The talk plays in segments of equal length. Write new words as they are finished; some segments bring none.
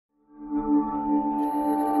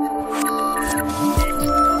Hello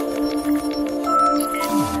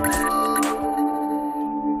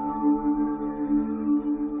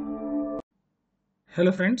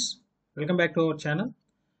friends, welcome back to our channel.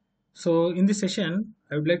 So in this session,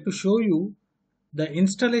 I would like to show you the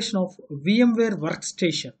installation of VMware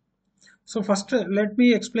Workstation. So first, let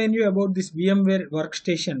me explain you about this VMware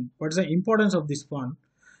Workstation. What is the importance of this one?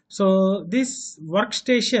 So this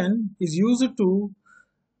workstation is used to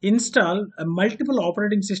install multiple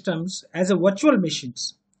operating systems as a virtual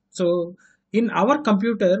machines. So in our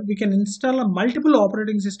computer we can install a multiple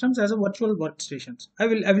operating systems as a virtual workstations. I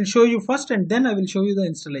will show you first and then I will show you the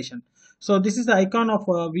installation. So this is the icon of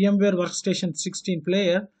VMware Workstation 16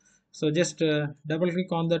 player. So just double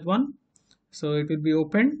click on that one, so it will be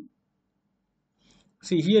opened.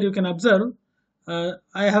 See, here you can observe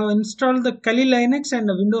I have installed the Kali Linux and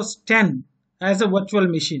Windows 10 as a virtual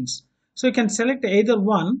machines. So you can select either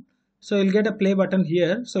one. So you'll get a play button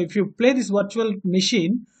here. So if you play this virtual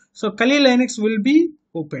machine, so Kali Linux will be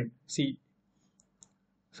opened. See,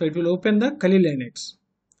 so it will open the Kali Linux.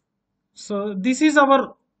 So this is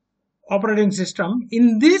our operating system.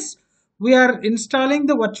 In this we are installing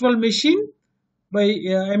the virtual machine by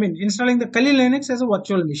installing the Kali Linux as a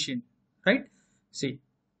virtual machine, right? See,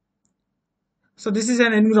 so this is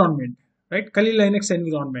an environment, right? Kali Linux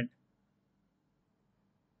environment.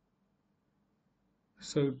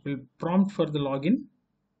 So it will prompt for the login.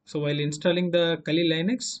 So while installing the Kali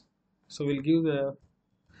Linux, so we'll give the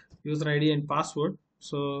user ID and password.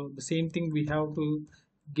 So the same thing we have to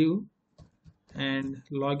give and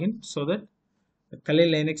login, so that the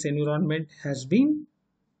Kali Linux environment has been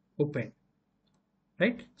opened,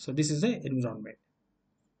 right? So this is the environment.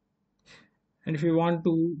 And if you want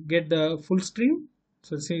to get the full screen,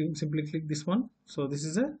 so simply click this one. So this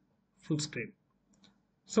is a full screen.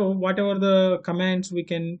 So whatever the commands we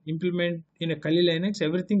can implement in a Kali Linux,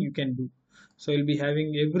 everything you can do. So you'll be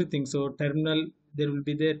having everything. So terminal, there will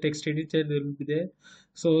be there, text editor, there will be there.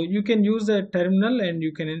 So you can use the terminal and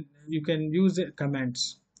you can use the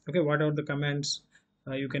commands. Okay, whatever the commands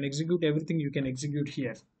you can execute, everything you can execute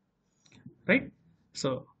here, right?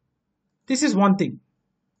 So this is one thing.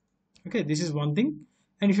 Okay, this is one thing.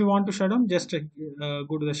 And if you want to shut down, just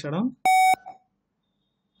go to the shutdown.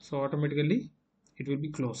 So automatically it will be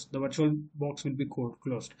closed. The virtual box will be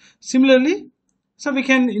closed. Similarly, so we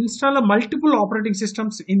can install a multiple operating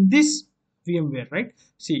systems in this VMware, right?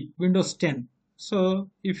 See, Windows 10. So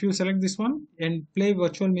if you select this one and play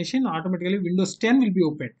virtual machine, automatically Windows 10 will be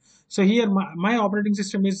opened. So here my operating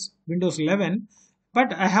system is Windows 11,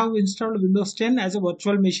 but I have installed Windows 10 as a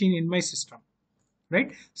virtual machine in my system,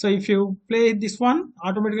 right? So if you play this one,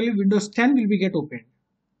 automatically Windows 10 will be get opened,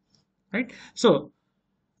 right? So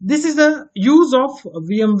this is the use of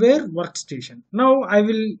VMware Workstation. Now I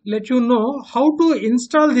will let you know how to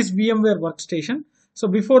install this VMware Workstation. So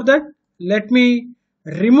before that, let me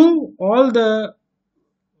remove all the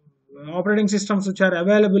operating systems which are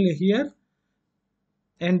available here,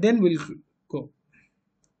 and then we'll go.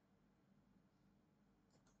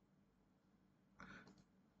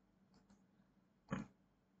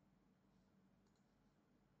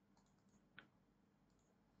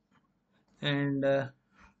 And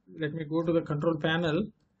let me go to the control panel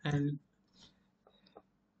and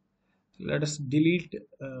let us delete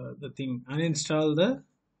the thing, uninstall the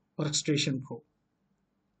Workstation Pro.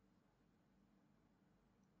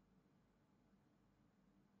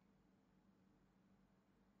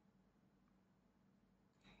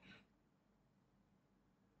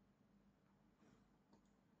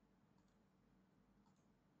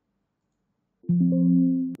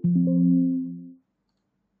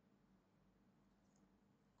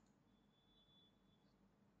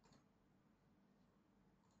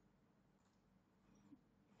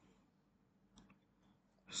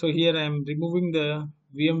 So here I am removing the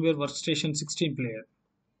VMware Workstation 16 player,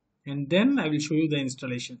 and then I will show you the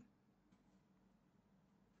installation.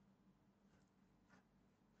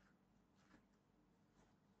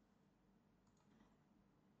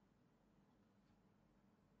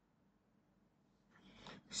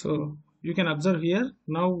 So you can observe here,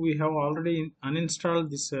 now we have already uninstalled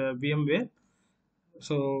this VMware.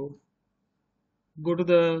 So go to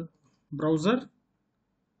the browser,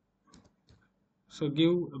 so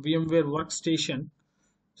give VMware Workstation,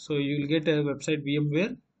 so you will get a website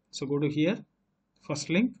VMware. So go to here, first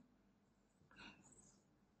link.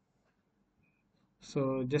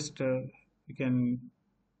 So just you can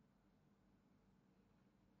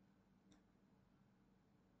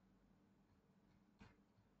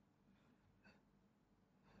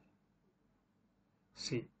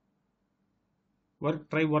see,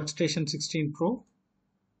 try Workstation 16 Pro.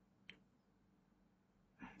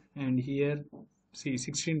 and here see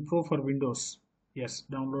 16 Pro for Windows. Yes,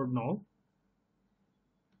 download now.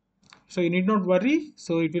 So you need not worry.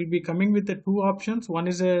 So it will be coming with the two options. One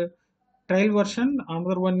is a trial version,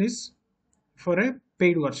 another one is for a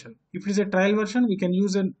paid version. If it is a trial version, we can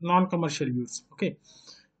use a non-commercial use. Okay,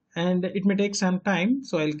 and it may take some time.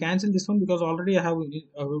 So I'll cancel this one because already I have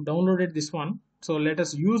downloaded this one. So let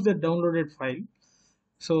us use the downloaded file.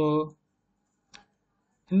 So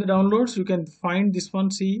in the downloads, you can find this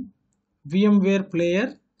one. See VMware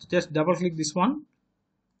player. Just double click this one.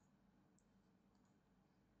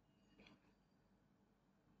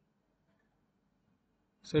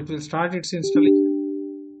 So it will start its installation.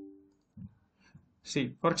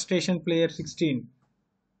 See Workstation Player 16.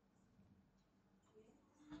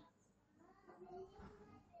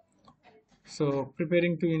 So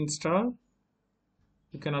preparing to install.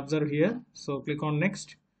 You can observe here. So click on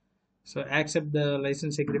next. So accept the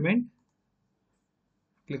license agreement.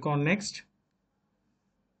 Click on next.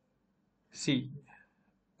 See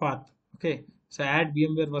path. Okay. So add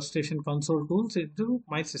VMware Workstation console tools into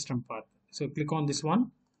my system path. So click on this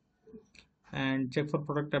one and check for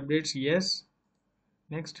product updates. Yes.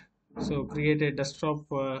 Next. So create a desktop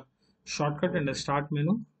shortcut and a start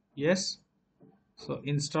menu. Yes. So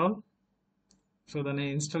install. So the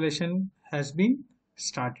installation has been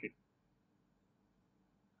started.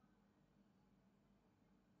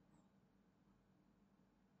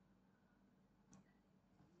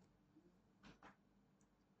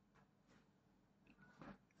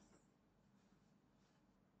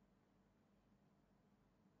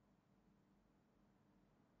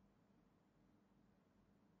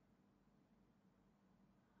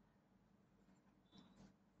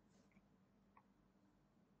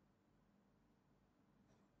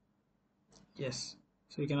 Yes.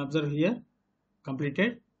 So you can observe here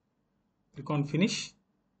completed. Click on finish.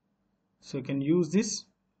 So you can use this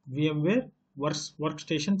VMware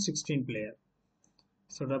Workstation 16 player.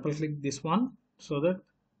 So double click this one so that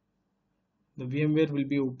the VMware will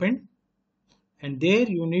be opened, and there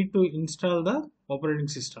you need to install the operating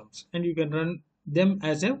systems and you can run them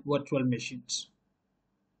as a virtual machines.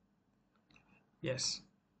 Yes,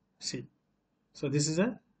 see, so this is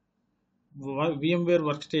a VMware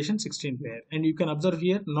Workstation 16 player, and you can observe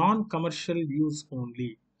here non-commercial use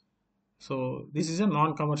only. So this is a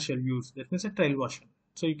non-commercial use, that means a trial version.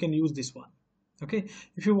 So you can use this one. Okay,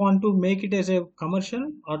 if you want to make it as a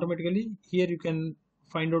commercial, automatically here you can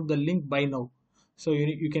find out the link buy now. So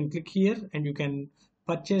you can click here and you can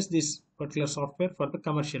purchase this particular software for the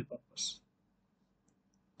commercial purpose,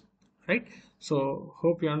 right? So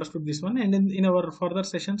hope you understood this one, and in our further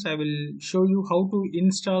sessions I will show you how to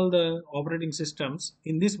install the operating systems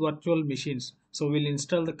in these virtual machines. So we'll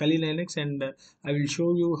install the Kali Linux, and I will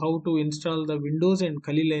show you how to install the Windows and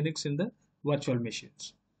Kali Linux in the virtual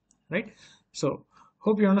machines, right? So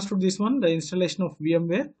hope you understood this one, the installation of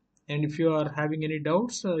VMware. And if you are having any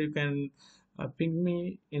doubts, you can ping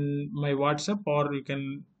me in my WhatsApp, or you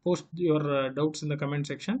can post your doubts in the comment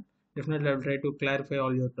section. Definitely I will try to clarify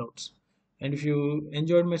all your doubts. And if you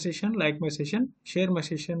enjoyed my session, like my session, share my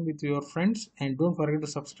session with your friends, and don't forget to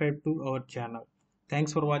subscribe to our channel.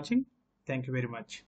 Thanks for watching. Thank you very much.